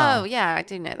Leviosa. Oh, yeah, I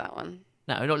do know that one.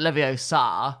 No, not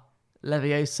Leviosa.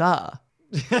 Leviosa.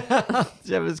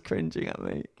 Gemma's cringing at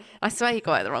me. I swear you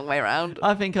got it the wrong way around.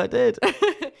 I think I did.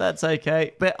 That's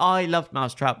okay. But I loved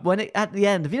Mousetrap. When it at the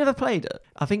end, have you never played it?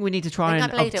 I think we need to try I think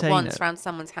and I played it obtain once around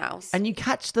someone's house. And you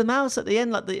catch the mouse at the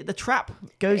end, like the trap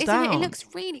goes Isn't down. it? It looks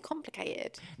really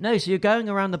complicated. No, so you're going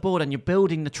around the board and you're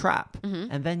building the trap,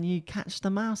 Mm-hmm. and then you catch the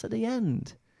mouse at the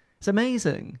end. It's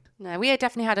amazing. No, we had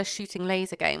definitely had a shooting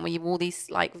laser game where you wore these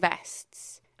like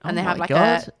vests. And Oh they have my like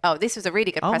God. this was a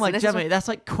really good Oh present. my This Gemma, that's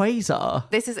like Quasar.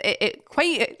 This is it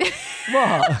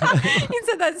What? you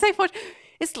said that so much.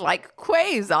 It's like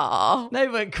Quasar.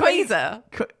 No, but Quasar.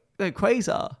 No,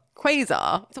 Quasar.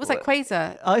 Quasar. It was like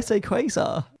Quasar. I say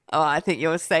Quasar. Oh, I think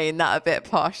you're saying that a bit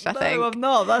posh, I think. No, I'm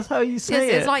not. That's how you say Yes,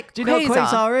 it. it's like Do you know what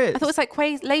Quasar is? I thought it was like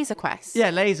Laser Quest. Yeah,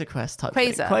 Laser Quest type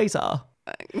thing. Quasar. Quasar.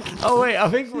 Oh wait, I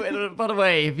think by the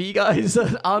way, if you guys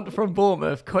aren't from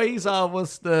Bournemouth, Quasar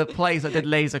was the place that did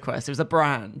Laser Quest. It was a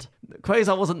brand.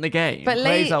 Quasar wasn't the game. But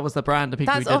Quasar was the brand of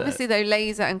people That's who did obviously it. though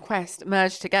Laser and Quest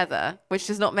merged together, which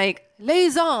does not make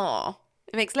Laser.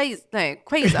 It makes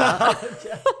Quasar.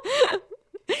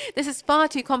 This is far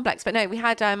too complex. But no, we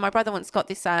had my brother once got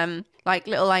this like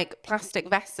little like plastic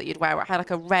vest that you'd wear where it had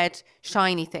like a red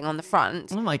shiny thing on the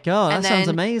front. Oh my god, And that sounds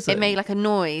then amazing. It made like a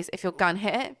noise if your gun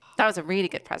hit it. That was a really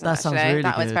good present. That sounds actually. really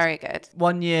That was good. very good.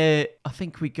 One year, I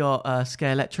think we got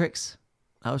Scare Electrics.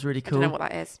 That was really I cool. don't know what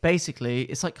that is. Basically,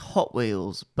 it's like Hot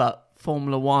Wheels, but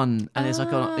Formula One, and it's like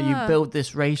you build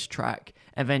this racetrack,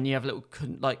 and then you have a little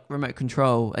like remote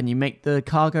control, and you make the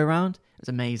car go round. It's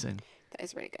amazing. That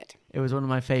is really good. It was one of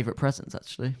my favorite presents,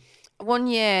 actually. One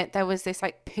year there was this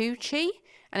like Poochie,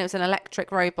 and it was an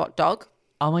electric robot dog.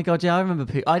 Oh my god, yeah, I remember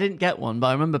I didn't get one, but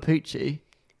I remember Poochie.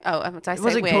 Oh, did I It say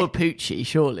wasn't weird? called Poochie,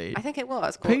 surely. I think it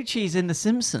was called. Poochie's in The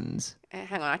Simpsons.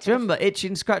 Hang on. Do you remember Itchy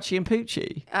and Scratchy and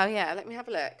Poochie? Oh, yeah. Let me have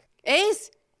a look. It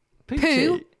is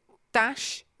Poochie.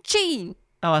 Poo-Chee.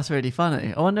 Oh, that's really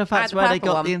funny. I wonder if that's the where they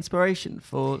purple got one. the inspiration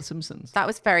for The Simpsons. That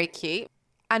was very cute.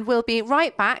 And we'll be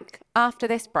right back after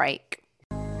this break.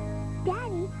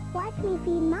 Daddy, watch me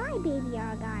feed my baby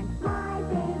Argon. My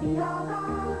baby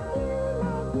Argon.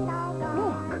 You make it all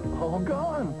gone. All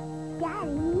gone.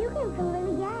 Daddy, you can fill it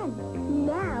again.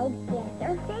 Now, guess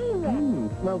her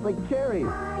favorite. Smells like cherries.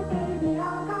 My baby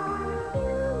Argon.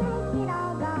 You make it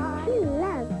all gone. She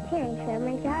loves cherry from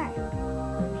her jar.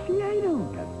 She ate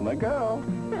 'em. That's my girl.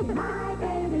 My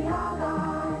baby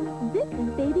Argon. This is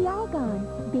Baby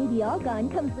Argon. Baby Argon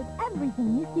comes with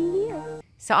everything you see here.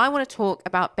 So I want to talk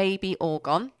about Baby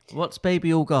Orgon. What's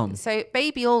Baby All Gone? So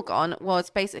Baby Orgon was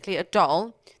basically a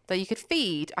doll that you could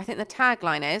feed. I think the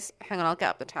tagline is, hang on, I'll get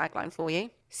up the tagline for you.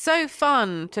 So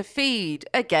fun to feed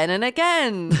again and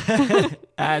again.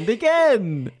 And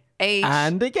again. Age,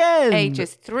 And again.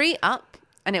 ages 3 up.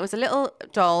 And it was a little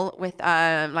doll with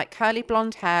like curly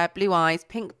blonde hair, blue eyes,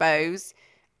 pink bows,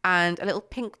 and a little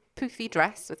pink poofy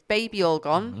dress with Baby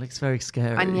Orgon. It looks very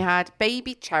scary. And you had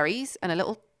baby cherries and a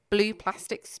little blue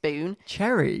plastic spoon.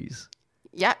 Cherries.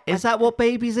 Yep. Is that what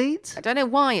babies eat? I don't know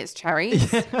why it's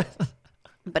cherries,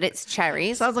 but it's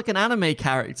cherries. Sounds like an anime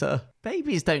character.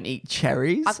 Babies don't eat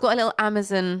cherries. I've got a little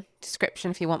Amazon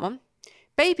description if you want one.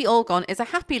 Baby Orgon is a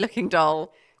happy-looking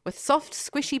doll with soft,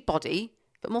 squishy body,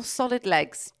 but more solid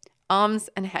legs, arms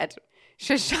and head.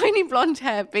 She has shiny blonde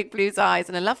hair, big blue eyes,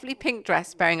 and a lovely pink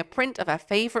dress bearing a print of her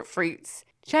favourite fruits.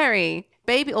 Cherry.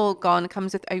 Baby Orgon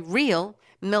comes with a real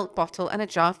milk bottle and a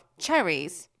jar of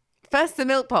cherries. First, the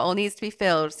milk bottle needs to be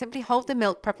filled. Simply hold the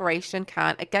milk preparation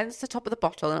can against the top of the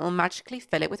bottle and it will magically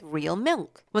fill it with real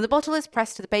milk. When the bottle is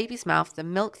pressed to the baby's mouth, the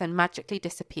milk then magically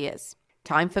disappears.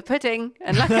 Time for pudding.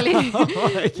 And luckily,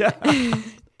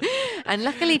 and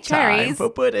luckily cherries. Time for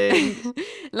pudding.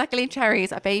 Luckily,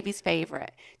 cherries are baby's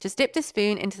favourite. Just dip the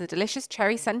spoon into the delicious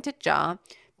cherry-scented jar,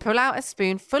 pull out a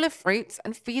spoon full of fruits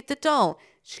and feed the doll.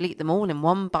 She'll eat them all in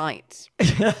one bite.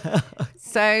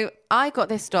 So I got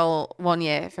this doll one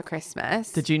year for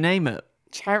Christmas. Did you name it?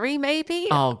 Cherry, maybe?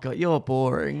 Oh, God, you're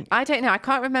boring. I don't know. I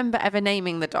can't remember ever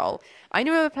naming the doll. I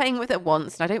remember playing with it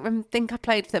once, and I don't think I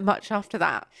played with it much after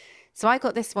that. So I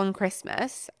got this one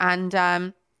Christmas, and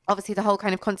obviously the whole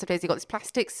kind of concept is you got this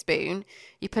plastic spoon,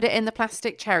 you put it in the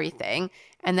plastic cherry thing,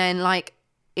 and then like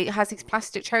it has these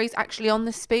plastic cherries actually on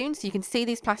the spoon, so you can see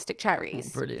these plastic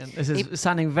cherries. Brilliant. This is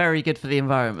sounding very good for the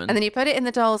environment. And then you put it in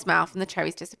the doll's mouth, and the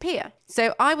cherries disappear.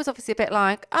 So I was obviously a bit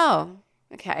like, oh,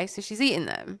 okay, so she's eating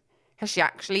them. Has she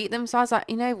actually eaten them? So I was like,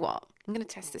 you know what? I'm going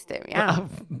to test this theory out.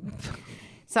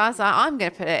 So I was like, I'm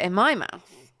going to put it in my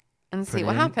mouth and see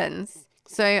what Brilliant. happens.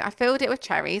 So I filled it with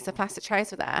cherries. The plastic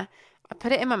cherries were there. I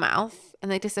put it in my mouth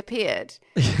and they disappeared.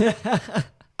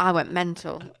 I went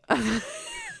mental.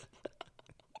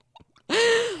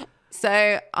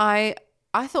 So I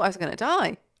thought I was going to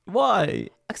die Why?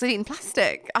 because I'd eaten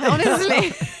plastic. I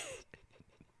honestly...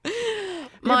 Yeah,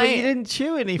 but you didn't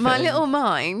chew anything. My little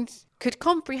mind could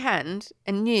comprehend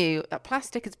and knew that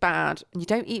plastic is bad and you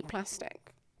don't eat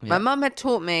plastic. Yeah. My mum had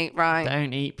taught me, right,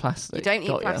 Don't eat plastic. you don't eat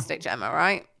Got ya. plastic, Gemma,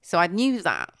 right? So I knew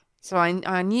that. So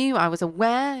I knew, I was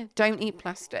aware, don't eat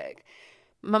plastic.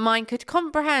 My mind could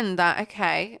comprehend that,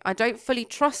 okay, I don't fully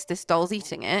trust this doll's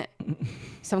eating it,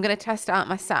 so I'm going to test it out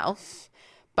myself.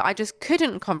 But I just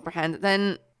couldn't comprehend that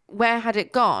then where had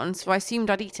it gone? So I assumed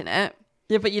I'd eaten it.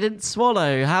 Yeah, but you didn't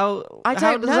swallow. How I how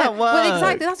don't does know. that work? Well,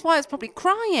 exactly. That's why I was probably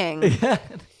crying. Yeah.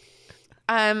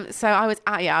 So I was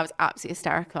absolutely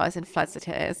hysterical. I was in floods of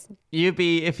tears. You'd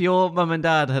be, if your mum and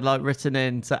dad had like written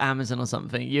in to Amazon or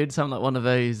something, you'd sound like one of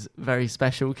those very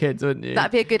special kids, wouldn't you?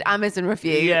 That'd be a good Amazon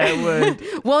review. Yeah, it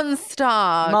would. 1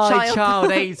 star. My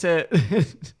child ate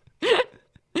it.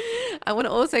 I want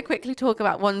to also quickly talk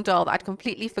about one doll that I'd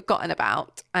completely forgotten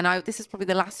about. And this is probably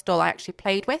the last doll I actually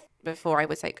played with before I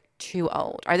was like too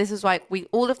old. This was like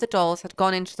all of the dolls had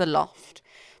gone into the loft.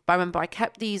 But I remember I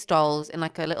kept these dolls in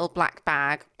like a little black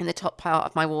bag in the top part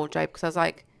of my wardrobe because I was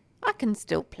like, I can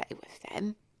still play with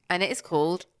them. And it is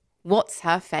called What's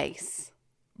Her Face?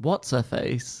 What's her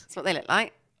face? That's what they look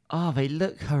like. Oh, they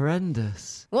look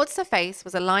horrendous. What's Her Face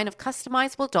was a line of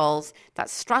customizable dolls that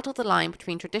straddled the line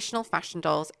between traditional fashion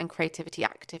dolls and creativity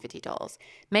activity dolls.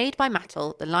 Made by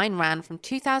Mattel, the line ran from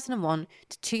 2001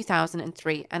 to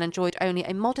 2003 and enjoyed only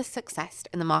a modest success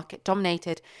in the market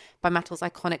dominated by Mattel's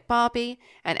iconic Barbie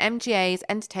and MGA's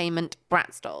entertainment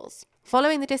Bratz dolls.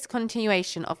 Following the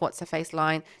discontinuation of What's Her Face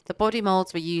line, the body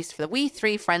molds were used for the We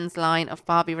Three Friends line of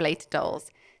Barbie-related dolls.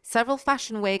 Several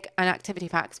fashion wig and activity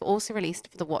packs were also released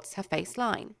for the What's Her Face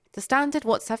line. The standard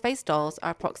What's Her Face dolls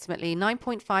are approximately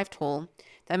 9.5 tall.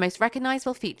 Their most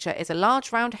recognizable feature is a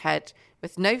large round head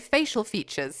with no facial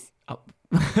features. Oh.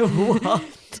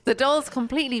 What? The doll's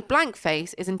completely blank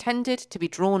face is intended to be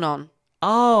drawn on.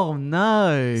 Oh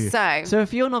no! So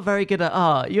if you're not very good at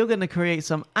art, you're going to create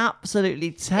some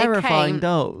absolutely terrifying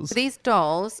dolls. These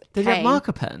dolls Did you have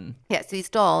marker pen? Yes, these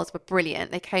dolls were brilliant.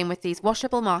 They came with these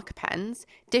washable marker pens,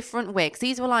 different wigs.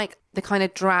 These were like the kind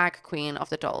of drag queen of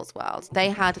the dolls world. They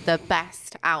had the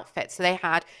best outfits. So they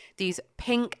had these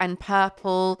pink and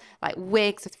purple like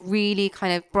wigs with really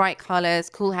kind of bright colors,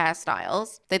 cool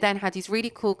hairstyles. They then had these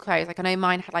really cool clothes. Like I know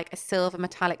mine had like a silver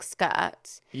metallic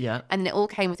skirt. Yeah. And it all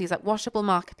came with these like washable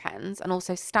marker pens and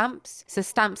also stamps. So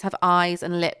stamps have eyes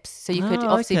and lips. So you could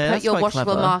obviously okay, put that's your quite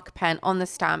washable clever. marker pen on the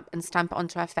stamp and stamp it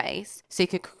onto her face. So you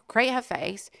could create her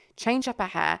face, change up her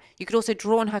hair. You could also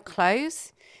draw on her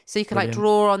clothes. So you could like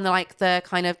draw on the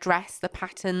kind of dress, the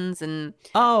patterns and...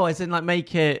 Oh, as in like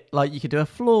make it like you could do a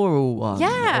floral one.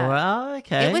 Yeah. Or,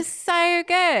 okay. It was so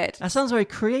good. That sounds very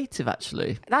creative,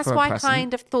 actually. That's for a why I present.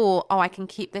 kind of thought, I can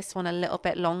keep this one a little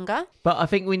bit longer. But I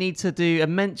think we need to do a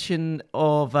mention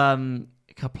of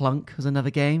Kaplunk as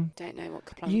another game. Don't know what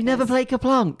Kaplunk You never is. played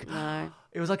Kaplunk? No.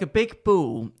 It was like a big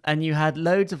ball, and you had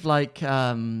loads of like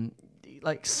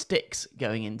sticks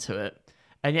going into it,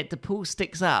 and yet to pull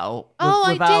sticks out.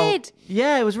 I without... did.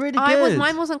 Yeah, it was really good.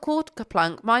 Mine wasn't called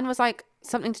Kaplunk. Mine was like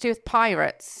something to do with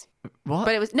pirates. What?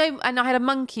 But it was no, and I had a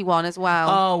monkey one as well.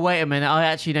 Oh, wait a minute. I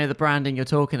actually know the branding you're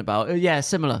talking about. Yeah,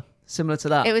 similar to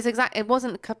that. It was It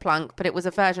wasn't Kaplunk, but it was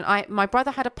a version. My brother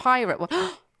had a pirate one.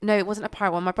 No, it wasn't a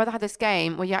pirate one. My brother had this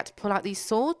game where you had to pull out these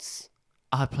swords.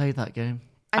 I played that game.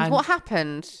 And what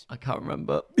happened? I can't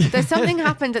remember. There's something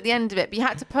happened at the end of it, but you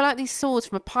had to pull out these swords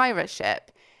from a pirate ship,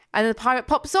 and the pirate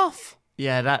pops off.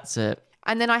 Yeah, that's it.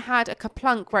 And then I had a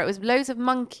Kaplunk where it was loads of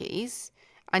monkeys,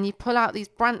 and you pull out these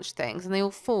branch things, and they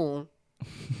all fall.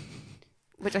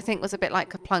 Which I think was a bit like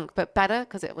Kaplunk, but better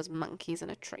because it was monkeys in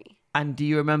a tree. And do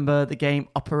you remember the game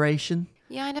Operation?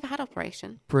 Yeah, I never had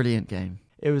Operation. Brilliant game.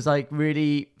 It was like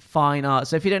really fine art.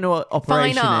 So if you don't know what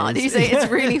Operation Fine art. is... You say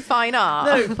it's really fine art.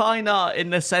 No, fine art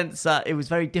in the sense that it was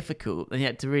very difficult and you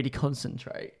had to really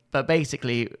concentrate. But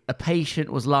basically, a patient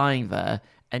was lying there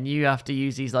and you have to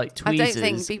use these like tweezers I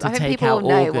think to take people out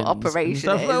know organs what Operation is.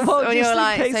 and stuff. Well, When just you're in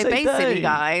like, case so they basically, don't.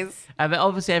 guys. And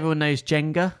obviously everyone knows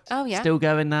Jenga. Oh, yeah. Still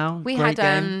going now. We Great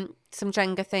had game. some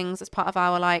Jenga things as part of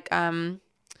our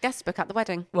guest book at the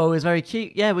wedding. Well, it was very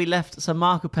cute. Yeah, we left some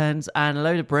marker pens and a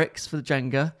load of bricks for the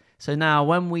Jenga. So now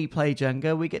when we play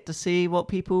Jenga, we get to see what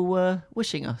people were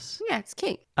wishing us. Yeah, it's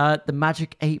cute. The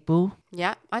Magic 8 Ball.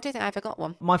 Yeah, I don't think I ever got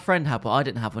one. My friend had one. I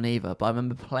didn't have one either, but I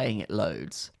remember playing it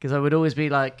loads. Because I would always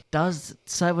be like, does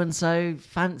so-and-so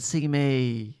fancy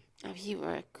me? Oh, you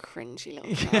were a cringy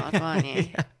little child, weren't you?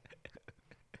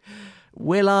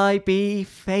 Will I be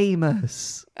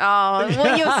famous? Oh,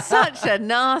 well, you're such a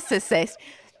narcissist.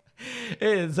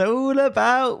 It's all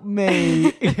about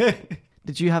me.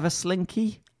 Did you have a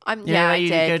slinky? Yeah, I you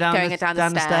did. Go down Going the, down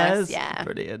down the stairs. stairs. Yeah.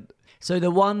 Brilliant. So the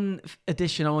one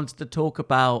edition I wanted to talk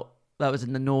about that was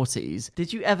in the noughties.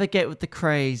 Did you ever get with the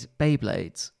craze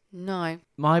Beyblades? No.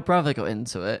 My brother got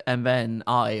into it, and then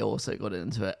I also got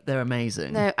into it. They're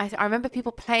amazing. No, I remember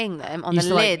people playing them on You the used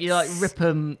to, lids. you rip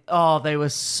them. Oh, they were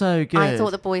so good. I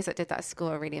thought the boys that did that at school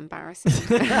were really embarrassing.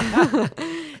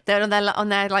 They're on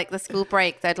their like the school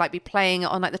break. They'd like be playing it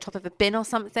on like the top of a bin or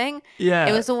something. Yeah.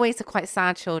 It was always the quite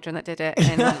sad children that did it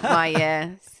in my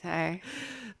year. So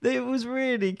It was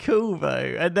really cool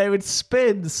though, and they would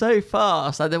spin so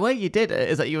fast. Like the way you did it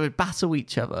is that you would battle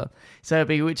each other. So it'd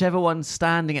be whichever one's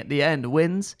standing at the end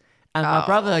wins. And my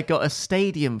brother got a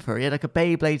stadium for it. He had like a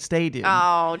Beyblade stadium.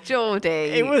 oh, Geordie.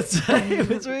 It was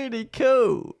really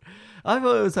cool. I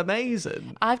thought it was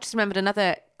amazing. I've just remembered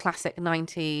another classic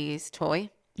 90s toy.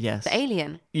 Yes. The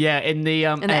Alien. Yeah, in the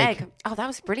And the egg. Oh, that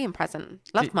was a brilliant present.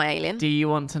 Loved my Alien. Do you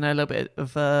want to know a little bit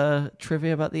of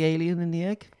trivia about the alien in the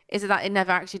egg? Is it that it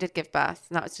never actually did give birth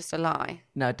and that was just a lie?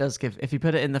 No, it does give. If you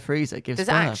put it in the freezer, it gives Does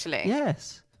it birth. actually?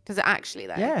 Yes. Does it actually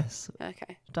though? Yes.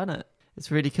 Okay. I've done it. It's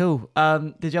really cool.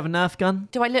 Did you have a Nerf gun?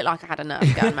 Do I look like I had a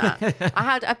Nerf gun, Matt? I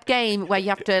had a game where you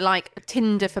have to like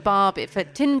Tinder for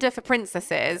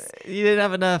princesses. You didn't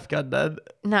have a Nerf gun then?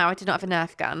 No, I did not have a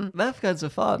Nerf gun. Nerf guns are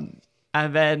fun.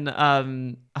 And then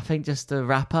I think just to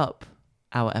wrap up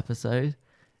our episode,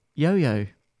 yo-yo.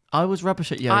 I was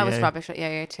rubbish at yo-yo. I was rubbish at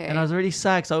yo-yo too. And I was really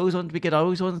sad because I always wanted to be good. I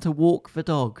always wanted to walk the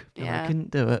dog. And Yeah. I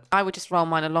couldn't do it. I would just roll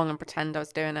mine along and pretend I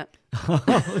was doing it.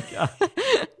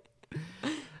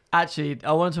 Actually,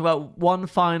 I want to talk about one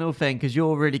final thing because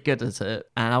you're really good at it,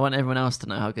 and I want everyone else to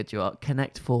know how good you are.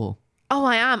 Connect 4. Oh,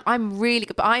 I am. I'm really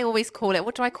good. But I always call it,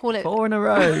 what do I call it? 4 in a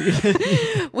row.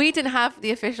 We didn't have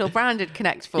the official branded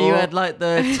Connect 4. You had like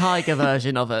the tiger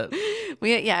version of it.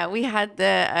 We had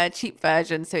the cheap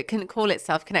version, so it couldn't call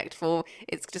itself Connect 4.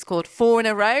 It's just called 4 in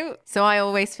a row. So I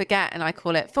always forget and I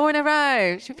call it 4 in a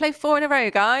row. Should we play 4 in a row,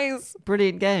 guys?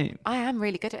 Brilliant game. I am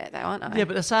really good at it though, aren't I? Yeah,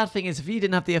 but the sad thing is if you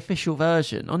didn't have the official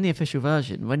version, on the official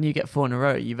version, when you get 4 in a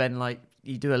row, you then like,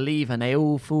 you do a leave and they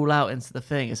all fall out into the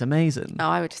thing. It's amazing. Oh,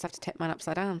 I would just have to tip mine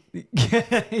upside down.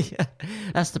 Yeah,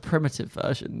 that's the primitive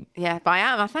version. Yeah, but I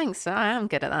am. Thanks. I am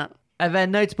good at that. And then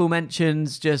notable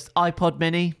mentions, just iPod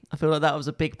Mini. I feel like that was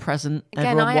a big present. Again,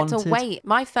 everyone I had wanted. to wait.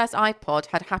 My first iPod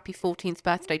had Happy 14th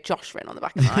Birthday Josh written on the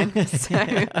back of mine. So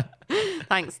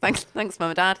thanks,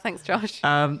 Mum and Dad. Thanks, Josh.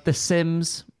 The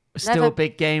Sims, still Never- a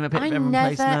big game. I Everyone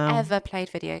plays never now. ever played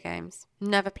video games.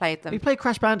 Never played them. We played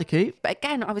Crash Bandicoot. But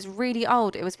again, I was really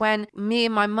old. It was when me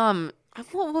and my mum,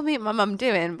 what were me and my mum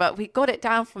doing? But we got it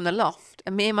down from the loft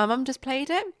and me and my mum just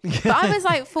played it. But I was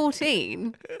like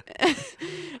 14.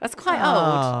 That's quite old.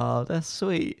 Oh, that's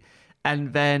sweet.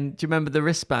 And then, do you remember the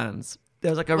wristbands?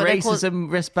 There was like a What are they called?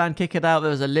 racism wristband, kick it out.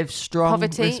 There was a Live Strong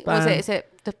Poverty? wristband. Is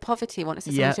it the poverty one? It's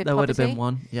the Yeah, Solution there would have Poverty? been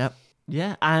one. Yep.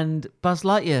 Yeah, and Buzz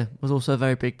Lightyear was also a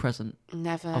very big present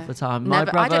Never. of the time. Never.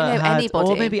 My brother I don't know had, anybody.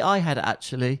 or maybe I had it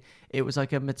actually. It was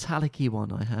like a metallic-y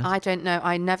one I had. I don't know.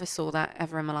 I never saw that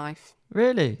ever in my life.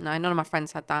 Really? No, none of my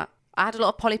friends had that. I had a lot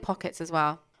of Polly Pockets as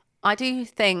well. I do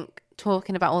think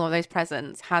talking about all of those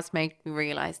presents has made me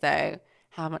realise, though,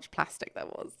 how much plastic there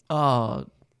was. Oh,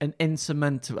 an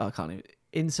insurmountable. I can't even.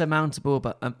 Insurmountable,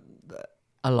 but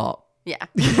a lot. Yeah.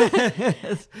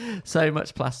 So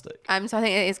much plastic. So I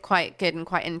think it is quite good and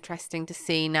quite interesting to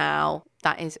see now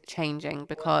that is changing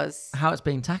because... How it's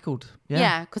being tackled.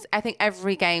 Yeah, because I think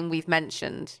every game we've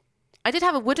mentioned... I did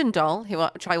have a wooden doll,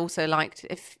 which I also liked,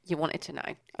 if you wanted to know.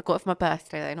 I got it for my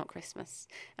birthday, though, not Christmas.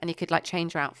 And you could, like,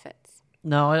 change your outfits.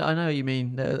 No, I know what you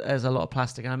mean. There's a lot of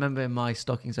plastic. And I remember in my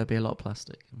stockings there'd be a lot of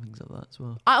plastic and things like that as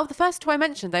well. The first toy I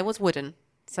mentioned, though, was wooden.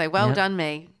 So well Yep. done,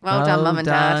 me. Well done, Mum and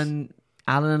done, Dad.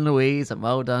 Alan and Louise, and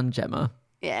well done, Gemma.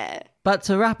 Yeah. But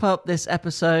to wrap up this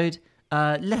episode,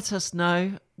 let us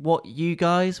know what you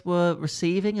guys were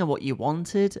receiving and what you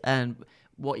wanted and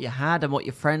what you had and what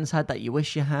your friends had that you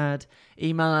wish you had.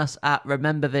 Email us at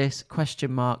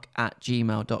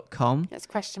rememberthis?@gmail.com. That's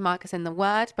question mark as in the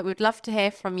word, but we'd love to hear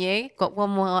from you. Got one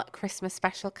more Christmas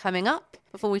special coming up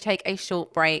before we take a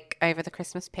short break over the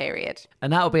Christmas period.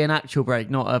 And that'll be an actual break,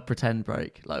 not a pretend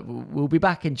break. Like we'll be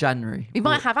back in January. We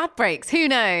might have ad breaks. Who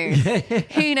knows?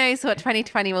 Who knows what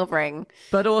 2020 will bring?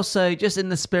 But also, just in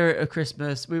the spirit of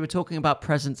Christmas, we were talking about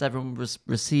presents everyone was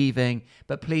receiving,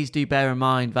 but please do bear in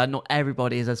mind that not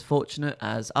everybody is as fortunate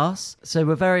as us. So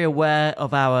we're very aware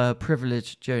of our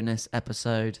privilege during this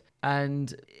episode.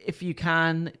 And if you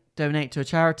can donate to a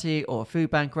charity or a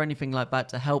food bank or anything like that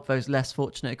to help those less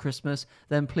fortunate at Christmas,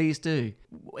 then please do.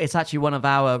 It's actually one of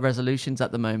our resolutions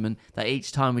at the moment that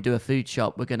each time we do a food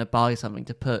shop, we're going to buy something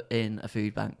to put in a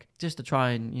food bank just to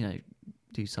try and,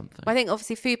 do something. I think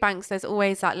obviously food banks, there's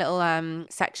always that little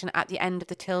section at the end of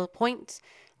the till point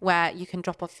where you can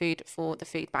drop off food for the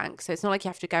food bank. So it's not like you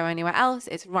have to go anywhere else.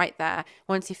 It's right there.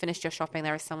 Once you've finished your shopping,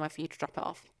 there is somewhere for you to drop it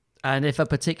off. And if a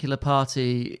particular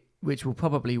party, which will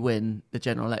probably win the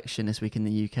general election this week in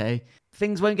the UK,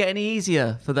 things won't get any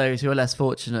easier for those who are less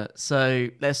fortunate. So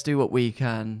let's do what we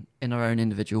can in our own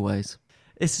individual ways.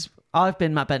 I've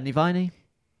been Matt Bentley-Viney.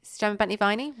 It's Gemma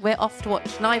Bentley-Viney. We're off to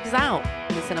watch Knives Out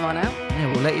in the cinema now.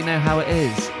 Yeah, we'll let you know how it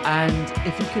is. And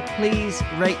if you could please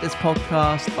rate this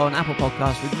podcast on Apple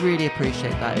Podcasts, we'd really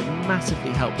appreciate that. It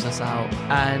massively helps us out.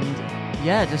 And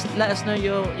yeah, just let us know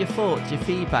your thoughts, your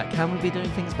feedback. Can we be doing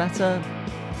things better?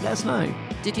 Let us know.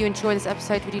 Did you enjoy this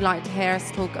episode? Would you like to hear us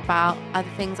talk about other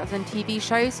things other than TV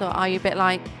shows? Or are you a bit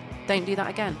like, don't do that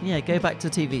again? Yeah, go back to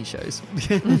TV shows.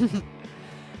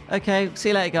 Okay, see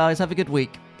you later, guys. Have a good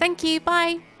week. Thank you.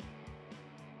 Bye.